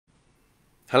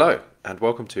Hello and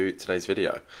welcome to today's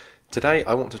video. Today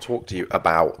I want to talk to you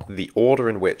about the order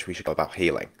in which we should go about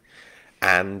healing.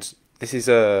 And this is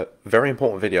a very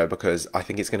important video because I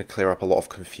think it's going to clear up a lot of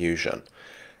confusion,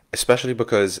 especially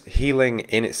because healing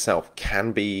in itself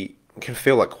can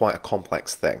feel like quite a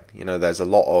complex thing. You know, there's a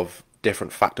lot of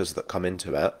different factors that come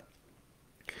into it.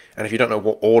 And if you don't know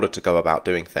what order to go about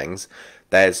doing things,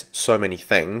 there's so many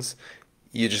things,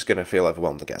 you're just going to feel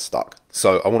overwhelmed and get stuck.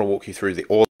 So I want to walk you through the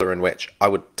order in which I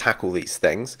would tackle these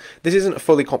things. This isn't a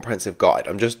fully comprehensive guide.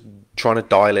 I'm just trying to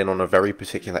dial in on a very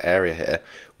particular area here,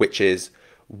 which is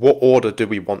what order do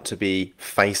we want to be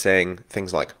facing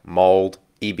things like mold,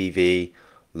 EBV,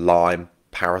 Lyme,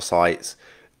 parasites,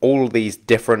 all of these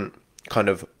different kind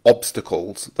of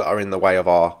obstacles that are in the way of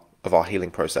our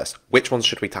healing process. Which ones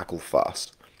should we tackle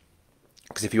first?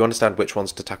 Because if you understand which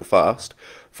ones to tackle first,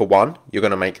 for one, you're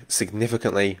going to make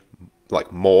significantly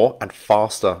more and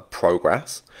faster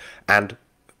progress. And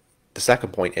the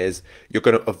second point is you're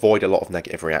going to avoid a lot of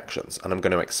negative reactions. And I'm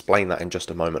going to explain that in just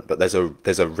a moment. But there's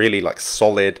a really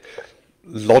solid,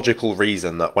 logical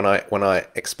reason that when I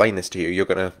explain this to you, you're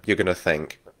gonna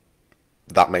think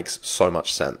that makes so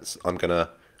much sense. I'm gonna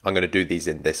do these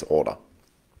in this order.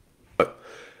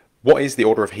 What is the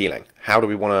order of healing? How do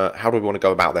we want to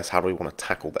go about this? How do we want to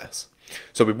tackle this?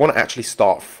 So we want to actually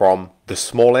start from the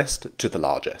smallest to the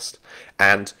largest.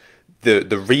 And the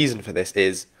reason for this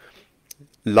is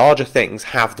larger things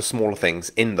have the smaller things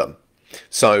in them.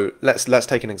 So let's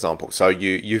take an example. So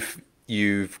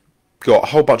you've got a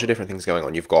whole bunch of different things going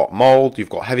on. You've got mold, you've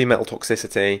got heavy metal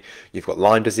toxicity, you've got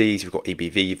Lyme disease, you've got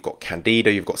EBV, you've got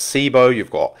Candida, you've got SIBO,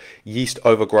 you've got yeast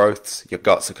overgrowths, your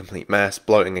gut's a complete mess,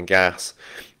 bloating and gas.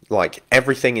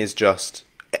 Everything is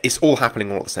it's all happening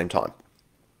all at the same time.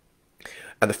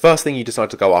 And the first thing you decide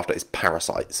to go after is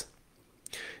parasites.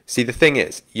 See, the thing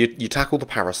is, you tackle the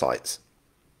parasites.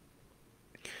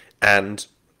 And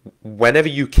whenever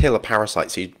you kill a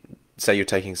parasite, so say you're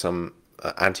taking some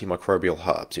antimicrobial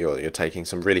herbs, you're taking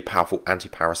some really powerful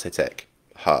antiparasitic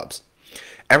herbs.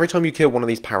 Every time you kill one of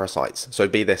these parasites, so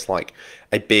be this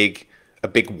a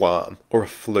big worm or a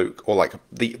fluke or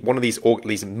one of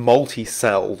these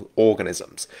multi-celled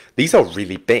organisms. These are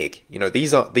really big. You know,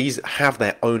 these have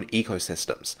their own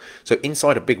ecosystems. So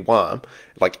inside a big worm,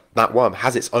 that worm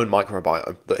has its own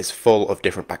microbiome that is full of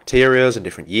different bacteria and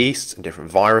different yeasts and different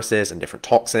viruses and different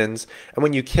toxins. And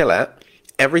when you kill it,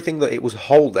 everything that it was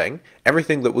holding,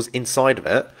 everything that was inside of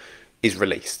it is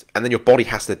released. And then your body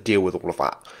has to deal with all of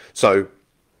that. So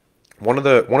one of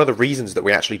the reasons that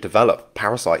we actually develop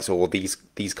parasites or these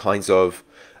kinds of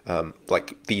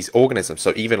these organisms,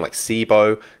 so even like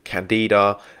SIBO,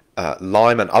 Candida,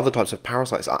 Lyme, and other types of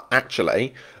parasites are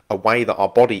actually a way that our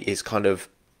body is kind of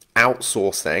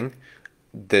outsourcing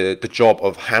the job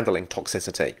of handling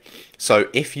toxicity. So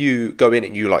if you go in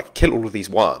and you kill all of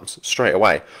these worms straight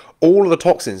away, all of the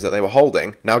toxins that they were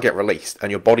holding now get released,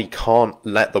 and your body can't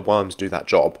let the worms do that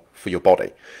job for your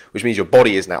body, which means your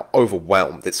body is now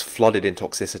overwhelmed. It's flooded in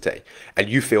toxicity, and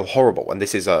you feel horrible. And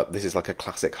this is like a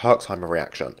classic 𝗕𝗓𝗄𝗏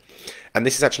reaction, and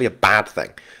this is actually a bad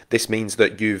thing. This means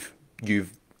that you've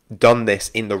done this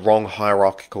in the wrong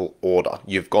hierarchical order.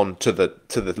 You've gone to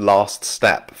the last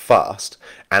step first,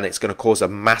 and it's going to cause a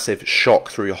massive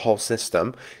shock through your whole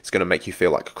system. It's going to make you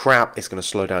feel like crap. It's going to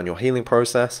slow down your healing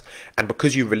process, and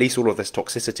because you release all of this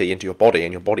toxicity into your body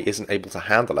and your body isn't able to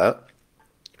handle it,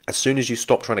 as soon as you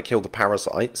stop trying to kill the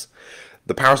parasites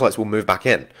will move back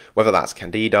in, whether that's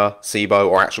Candida, SIBO,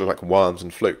 or actually worms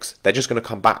and flukes. They're just going to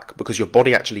come back because your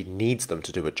body actually needs them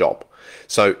to do a job.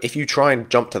 So if you try and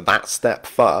jump to that step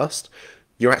first,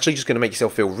 you're actually just going to make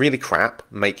yourself feel really crap,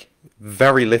 make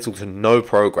very little to no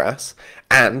progress,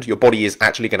 and your body is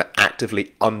actually going to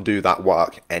actively undo that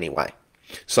work anyway.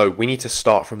 So we need to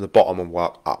start from the bottom and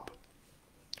work up.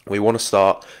 We want to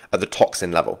start at the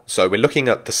toxin level. So we're looking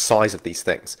at the size of these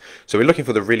things. So we're looking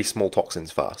for the really small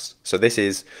toxins first. So this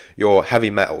is your heavy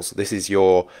metals. This is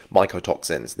your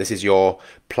mycotoxins. This is your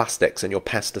plastics and your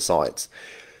pesticides.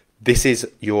 This is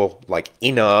your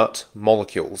inert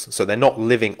molecules. So they're not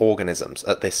living organisms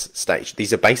at this stage.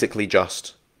 These are basically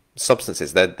just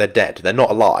substances. They're dead. They're not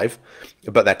alive,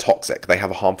 but they're toxic. They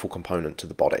have a harmful component to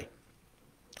the body.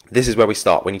 This is where we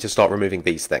start. We need to start removing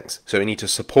these things. So we need to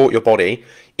support your body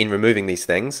in removing these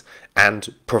things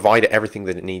and provide it everything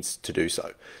that it needs to do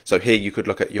so. So here you could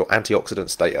look at your antioxidant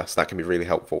status. That can be really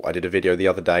helpful. I did a video the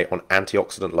other day on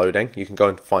antioxidant loading. You can go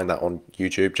and find that on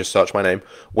YouTube. Just search my name,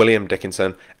 William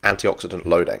Dickinson, antioxidant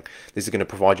loading. This is going to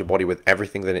provide your body with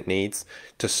everything that it needs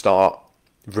to start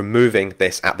removing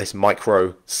this at this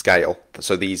micro scale.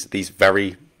 So these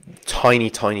very tiny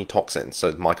toxins,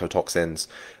 so mycotoxins,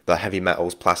 the heavy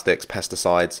metals, plastics,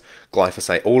 pesticides,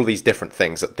 glyphosate, all of these different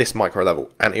things at this micro level.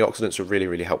 Antioxidants are really,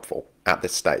 really helpful at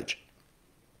this stage.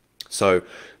 So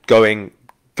going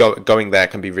there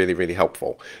can be really, really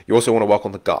helpful. You also want to work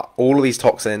on the gut. All of these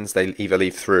toxins, they either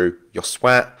leave through your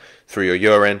sweat, through your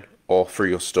urine, or through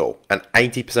your stool. And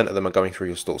 80% of them are going through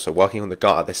your stool. So working on the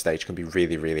gut at this stage can be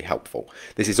really, really helpful.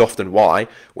 This is often why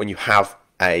when you have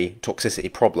a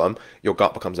toxicity problem, your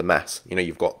gut becomes a mess. You know,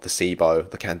 you've got the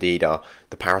SIBO, the Candida,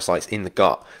 the parasites in the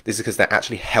gut. This is because they're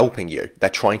actually helping you. They're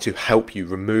trying to help you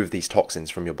remove these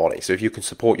toxins from your body. So if you can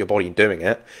support your body in doing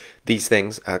it, these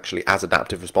things actually, as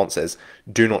adaptive responses,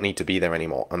 do not need to be there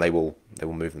anymore, and they will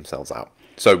move themselves out.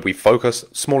 So we focus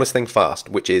smallest thing first,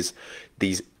 which is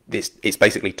it's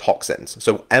basically toxins.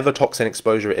 So whatever toxin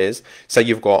exposure it is, say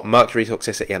you've got mercury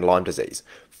toxicity and Lyme disease,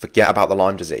 forget about the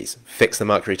Lyme disease. Fix the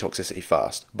mercury toxicity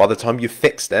first. By the time you've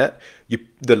fixed it,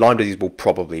 the Lyme disease will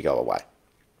probably go away.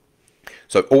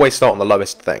 So always start on the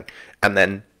lowest thing, and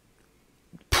then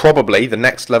probably the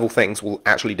next level things will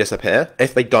actually disappear.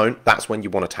 If they don't, that's when you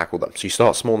want to tackle them. So you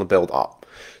start small and build up.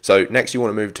 So next you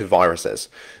want to move to viruses.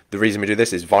 The reason we do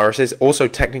this is viruses also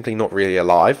technically not really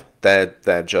alive.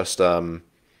 They're just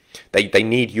they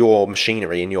need your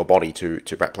machinery in your body to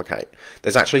replicate.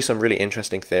 There's actually some really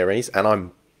interesting theories,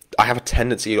 and I have a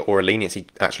tendency or a leniency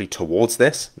actually towards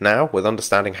this now, with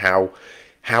understanding how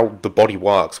the body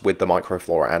works with the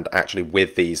microflora and actually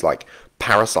with these like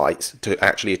parasites to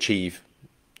actually achieve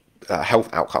health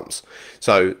outcomes.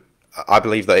 So I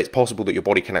believe that it's possible that your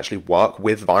body can actually work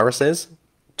with viruses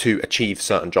to achieve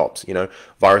certain jobs. You know,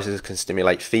 viruses can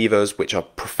stimulate fevers, which are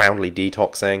profoundly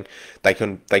detoxing. They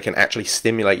can actually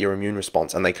stimulate your immune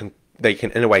response, and they can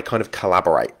in a way kind of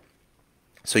collaborate.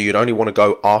 So you'd only want to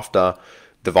go after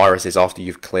the viruses after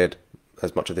you've cleared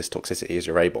as much of this toxicity as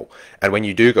you're able. And when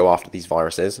you do go after these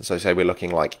viruses, so say we're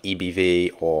looking like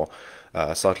EBV or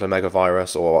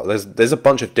cytomegalovirus, or there's a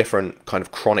bunch of different kind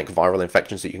of chronic viral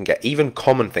infections that you can get, even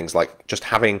common things like just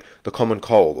having the common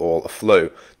cold or a flu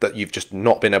that you've just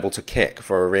not been able to kick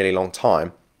for a really long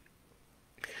time.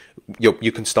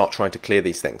 You can start trying to clear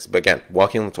these things. But again,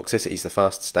 working on the toxicity is the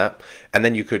first step, and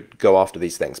then you could go after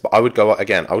these things. But I would go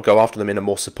after them in a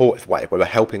more supportive way, where we're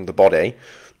helping the body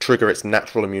trigger its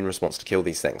natural immune response to kill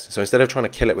these things. So instead of trying to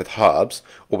kill it with herbs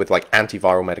or with like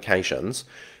antiviral medications,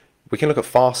 we can look at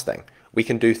fasting. We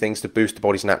can do things to boost the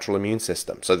body's natural immune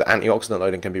system. So the antioxidant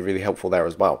loading can be really helpful there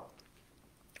as well.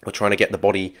 We're trying to get the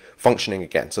body functioning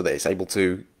again so that it's able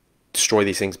to destroy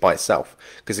these things by itself.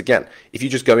 Because again, if you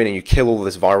just go in and you kill all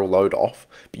this viral load off,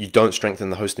 but you don't strengthen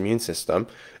the host immune system,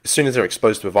 as soon as they're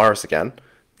exposed to a virus again,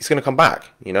 it's going to come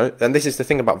back, you know? And this is the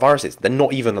thing about viruses. They're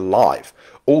not even alive.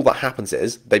 All that happens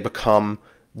is they become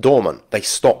dormant. They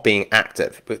stop being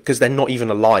active because they're not even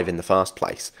alive in the first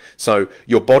place. So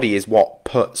your body is what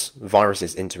puts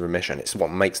viruses into remission. It's what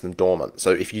makes them dormant.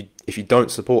 So if you don't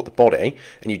support the body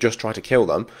and you just try to kill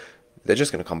them, they're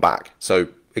just going to come back. So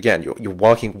again, you're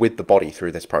working with the body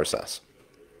through this process.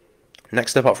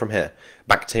 Next step up from here,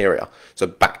 bacteria. So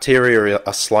bacteria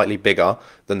are slightly bigger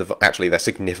than actually they're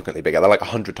significantly bigger. They're like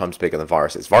 100 times bigger than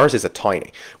viruses. Viruses are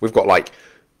tiny. We've got like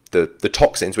the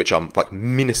toxins, which are like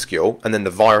minuscule, and then the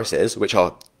viruses, which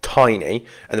are tiny,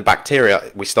 and the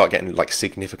bacteria, we start getting like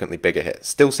significantly bigger here.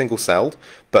 Still single-celled,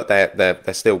 but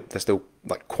they're still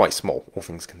like quite small, all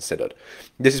things considered.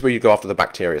 This is where you go after the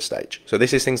bacteria stage. So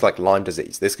this is things like Lyme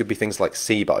disease. This could be things like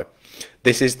SIBO.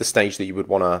 This is the stage that you would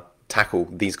want to tackle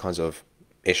these kinds of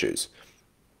issues.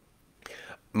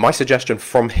 My suggestion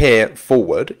from here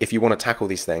forward, if you want to tackle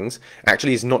these things,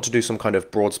 actually is not to do some kind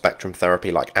of broad spectrum therapy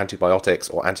like antibiotics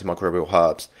or antimicrobial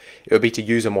herbs. It would be to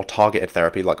use a more targeted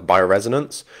therapy like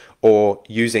bioresonance, or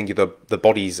using the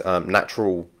body's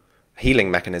natural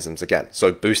healing mechanisms again.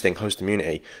 So boosting host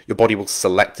immunity, your body will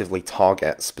selectively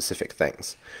target specific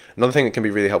things. Another thing that can be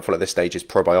really helpful at this stage is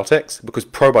probiotics, because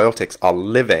probiotics are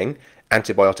living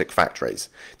antibiotic factories.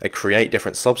 They create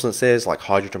different substances like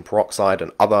hydrogen peroxide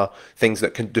and other things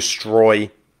that can destroy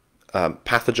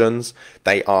pathogens.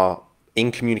 They are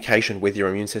in communication with your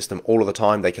immune system all of the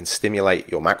time. They can stimulate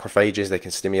your macrophages. They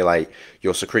can stimulate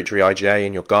your secretory IgA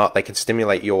in your gut. They can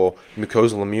stimulate your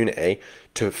mucosal immunity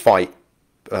to fight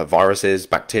viruses,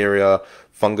 bacteria,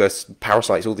 fungus,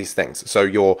 parasites, all these things. So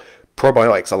your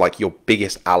probiotics are like your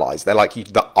biggest allies. They're like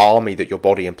the army that your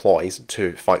body employs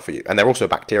to fight for you. And they're also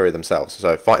bacteria themselves.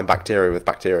 So fighting bacteria with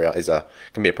bacteria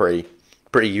can be a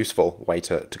pretty useful way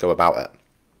to go about it.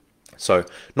 So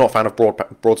not a fan of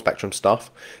broad spectrum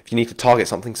stuff. If you need to target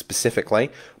something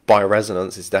specifically,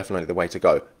 bioresonance is definitely the way to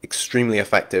go. Extremely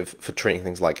effective for treating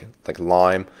things like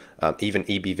Lyme, even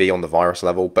EBV on the virus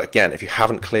level. But again, if you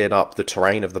haven't cleared up the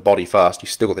terrain of the body first,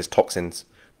 you've still got this toxins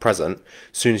present,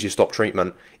 as soon as you stop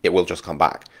treatment, it will just come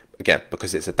back. Again,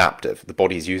 because it's adaptive. The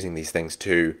body is using these things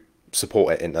to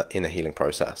support it in the healing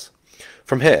process.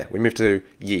 From here, we move to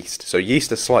yeast. So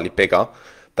yeast is slightly bigger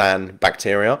than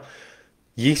bacteria.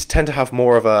 Yeast tend to have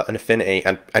more of an affinity,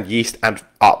 and yeast and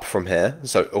up from here,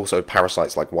 so also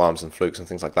parasites like worms and flukes and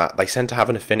things like that, they tend to have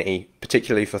an affinity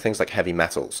particularly for things like heavy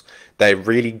metals. They're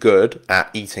really good at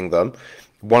eating them.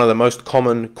 One of the most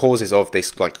common causes of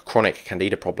this like chronic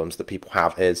candida problems that people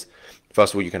have is,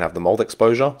 first of all, you can have the mold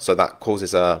exposure, so that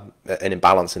causes an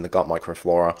imbalance in the gut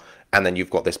microflora, and then you've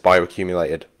got this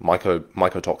bioaccumulated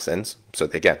mycotoxins, so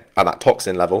again, at that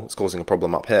toxin level, it's causing a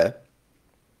problem up here.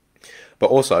 But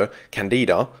also,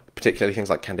 Candida, particularly things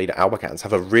like Candida albicans,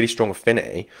 have a really strong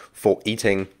affinity for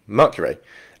eating mercury.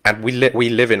 And we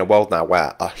live in a world now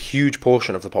where a huge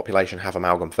portion of the population have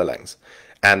amalgam fillings.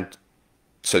 And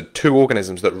so two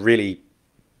organisms that really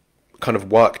kind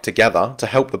of work together to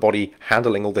help the body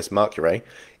handling all this mercury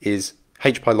is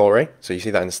𝗕ci pylori, so you see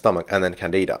that in the stomach, and then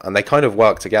Candida. And they kind of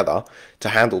work together to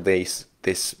handle this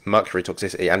mercury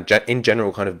toxicity and in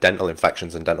general kind of dental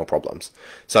infections and dental problems.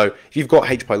 So if you've got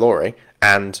𝗕ci pylori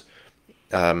and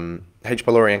𝗕ci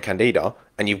pylori and Candida,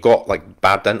 and you've got like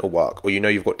bad dental work, or you know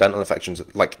you've got dental infections,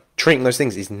 like treating those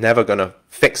things is never going to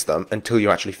fix them until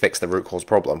you actually fix the root cause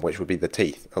problem, which would be the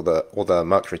teeth or the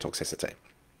mercury toxicity.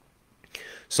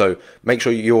 So make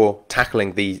sure you're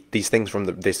tackling these things from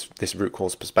this root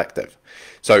cause perspective.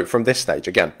 So from this stage,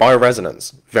 again,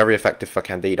 bioresonance, very effective for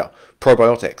Candida.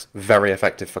 Probiotics, very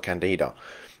effective for Candida.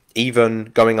 Even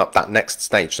going up that next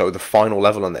stage, so the final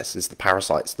level on this is the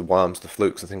parasites, the worms, the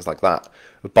flukes, and things like that.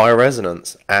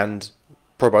 Bioresonance and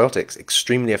probiotics,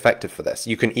 extremely effective for this.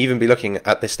 You can even be looking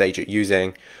at this stage at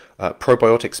using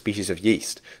probiotic species of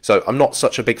yeast. So I'm not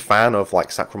such a big fan of like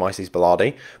Saccharomyces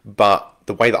boulardii, but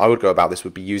the way that I would go about this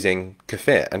would be using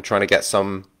kefir and trying to get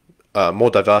some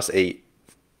more diversity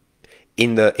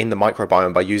in the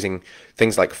microbiome by using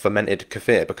things like fermented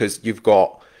kefir, because you've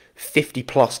got 50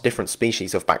 plus different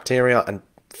species of bacteria and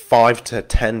 5 to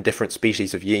 10 different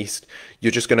species of yeast.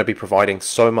 You're just going to be providing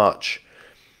so much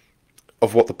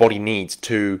of what the body needs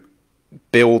to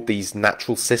build these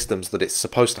natural systems that it's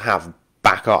supposed to have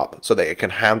back up so that it can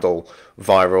handle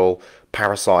viral,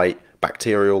 parasite,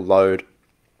 bacterial load.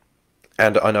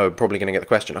 And I know I'm probably going to get the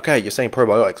question, okay, you're saying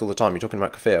probiotics all the time, you're talking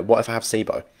about kefir, what if I have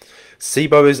SIBO?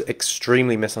 SIBO is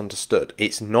extremely misunderstood.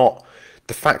 It's not,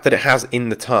 the fact that it has in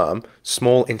the term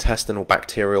small intestinal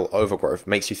bacterial overgrowth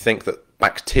makes you think that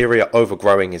bacteria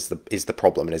overgrowing is the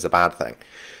problem and is a bad thing.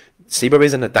 SIBO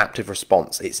is an adaptive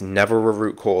response. It's never a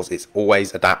root cause. It's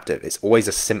always adaptive. It's always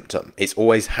a symptom. It's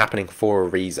always happening for a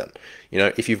reason. You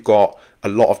know, if you've got a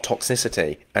lot of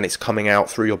toxicity and it's coming out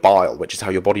through your bile, which is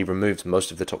how your body removes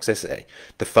most of the toxicity,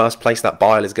 the first place that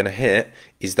bile is going to hit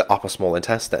is the upper small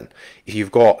intestine. If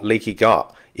you've got leaky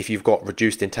gut, if you've got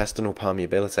reduced intestinal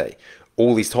permeability,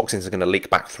 all these toxins are going to leak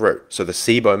back through. So the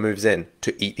SIBO moves in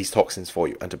to eat these toxins for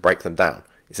you and to break them down.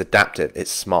 It's adaptive,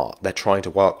 it's smart, they're trying to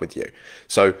work with you.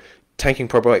 So taking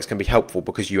probiotics can be helpful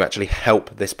because you actually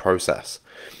help this process.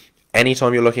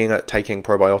 Anytime you're looking at taking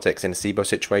probiotics in a SIBO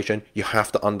situation, you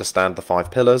have to understand the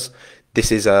 5 pillars.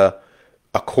 This is a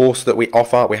course that we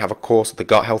offer. We have a course, the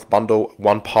Gut Health Bundle.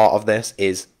 One part of this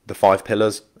is the 5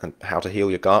 pillars and how to heal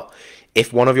your gut.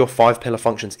 If one of your 5 pillar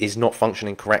functions is not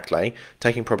functioning correctly,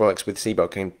 taking probiotics with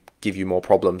SIBO can give you more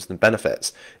problems than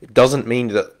benefits. It doesn't mean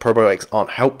that probiotics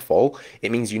aren't helpful.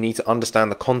 It means you need to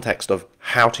understand the context of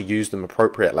how to use them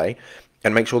appropriately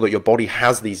and make sure that your body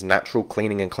has these natural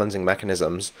cleaning and cleansing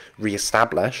mechanisms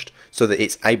re-established so that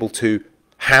it's able to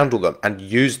handle them and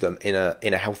use them in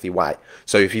a healthy way.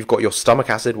 So if you've got your stomach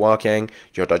acid working,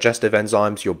 your digestive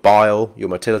enzymes, your bile, your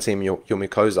motility, and your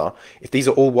mucosa, if these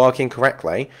are all working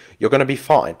correctly, you're going to be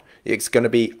fine. It's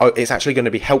actually going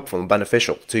to be helpful and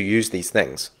beneficial to use these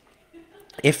things.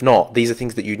 If not, these are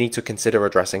things that you need to consider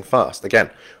addressing first. Again,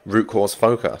 root cause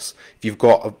focus. If you've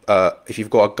got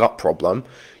a gut problem,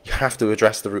 you have to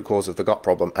address the root cause of the gut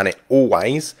problem, and it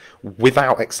always,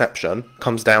 without exception,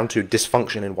 comes down to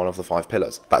dysfunction in one of the 5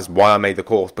 pillars. That's why I made the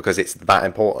course, because it's that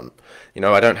important. You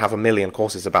know, I don't have a million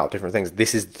courses about different things.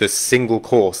 This is the single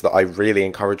course that I really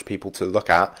encourage people to look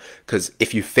at, because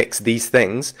if you fix these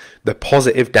things, the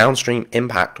positive downstream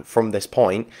impact from this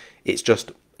point, it's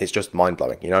just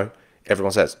mind-blowing, you know?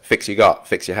 Everyone says, fix your gut,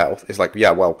 fix your health. It's like,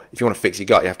 yeah, well, if you want to fix your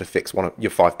gut, you have to fix one of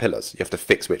your 5 pillars. You have to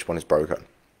fix which one is broken.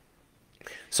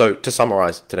 So to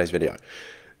summarize today's video,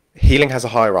 healing has a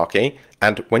hierarchy.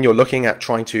 And when you're looking at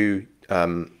trying to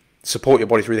support your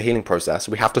body through the healing process,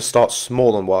 we have to start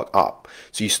small and work up.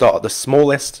 So you start at the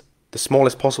smallest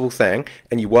possible thing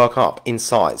and you work up in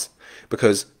size,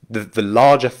 because The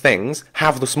larger things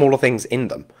have the smaller things in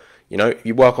them. You know,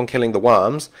 you work on killing the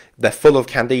worms, they're full of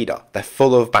Candida, they're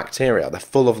full of bacteria, they're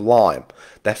full of Lyme,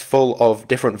 they're full of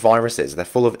different viruses, they're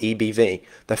full of EBV,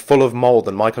 they're full of mold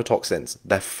and mycotoxins,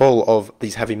 they're full of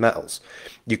these heavy metals.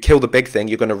 You kill the big thing,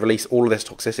 you're going to release all of this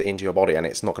toxicity into your body and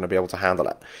it's not going to be able to handle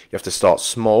it. You have to start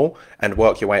small and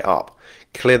work your way up.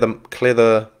 Clear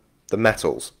the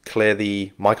metals, clear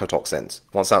the mycotoxins.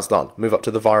 Once that's done, move up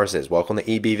to the viruses, work on the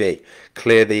EBV,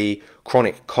 clear the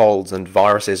chronic colds and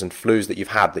viruses and flus that you've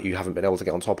had that you haven't been able to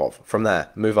get on top of. From there,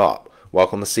 move up,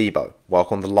 work on the SIBO,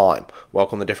 work on the Lyme,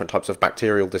 work on the different types of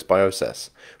bacterial dysbiosis.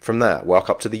 From there, work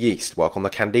up to the yeast, work on the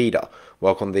Candida,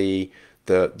 work on the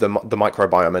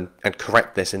microbiome and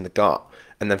correct this in the gut.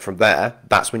 And then from there,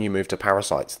 that's when you move to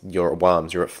parasites. You're at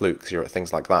worms, you're at flukes, you're at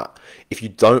things like that. If you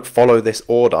don't follow this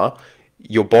order,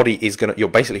 your body is you're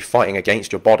basically fighting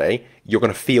against your body. You're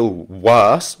going to feel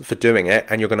worse for doing it,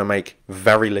 and you're going to make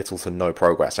very little to no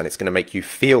progress. And it's going to make you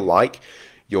feel like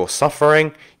you're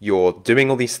suffering, you're doing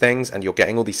all these things, and you're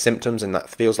getting all these symptoms, and that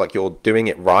feels like you're doing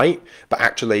it right. But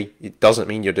actually, it doesn't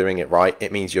mean you're doing it right.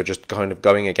 It means you're just kind of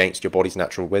going against your body's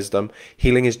natural wisdom.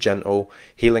 Healing is gentle,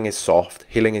 healing is soft,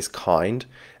 healing is kind,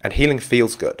 and healing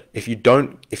feels good. If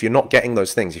you're not getting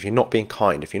those things, if you're not being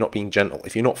kind, if you're not being gentle,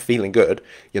 if you're not feeling good,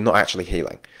 you're not actually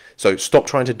healing. So stop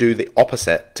trying to do the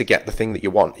opposite to get the thing that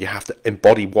you want. You have to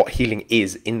embody what healing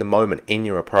is in the moment, in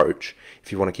your approach,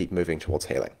 if you want to keep moving towards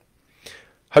healing.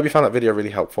 Hope you found that video really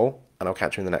helpful, and I'll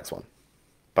catch you in the next one.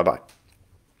 Bye-bye.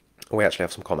 Oh, we actually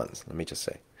have some comments. Let me just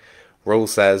see. Rule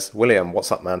says, William,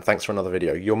 what's up, man? Thanks for another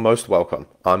video. You're most welcome.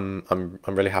 I'm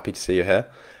really happy to see you here.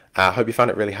 I hope you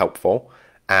found it really helpful,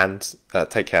 and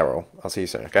take care all. I'll see you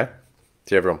soon, okay?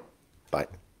 See you, everyone. Bye.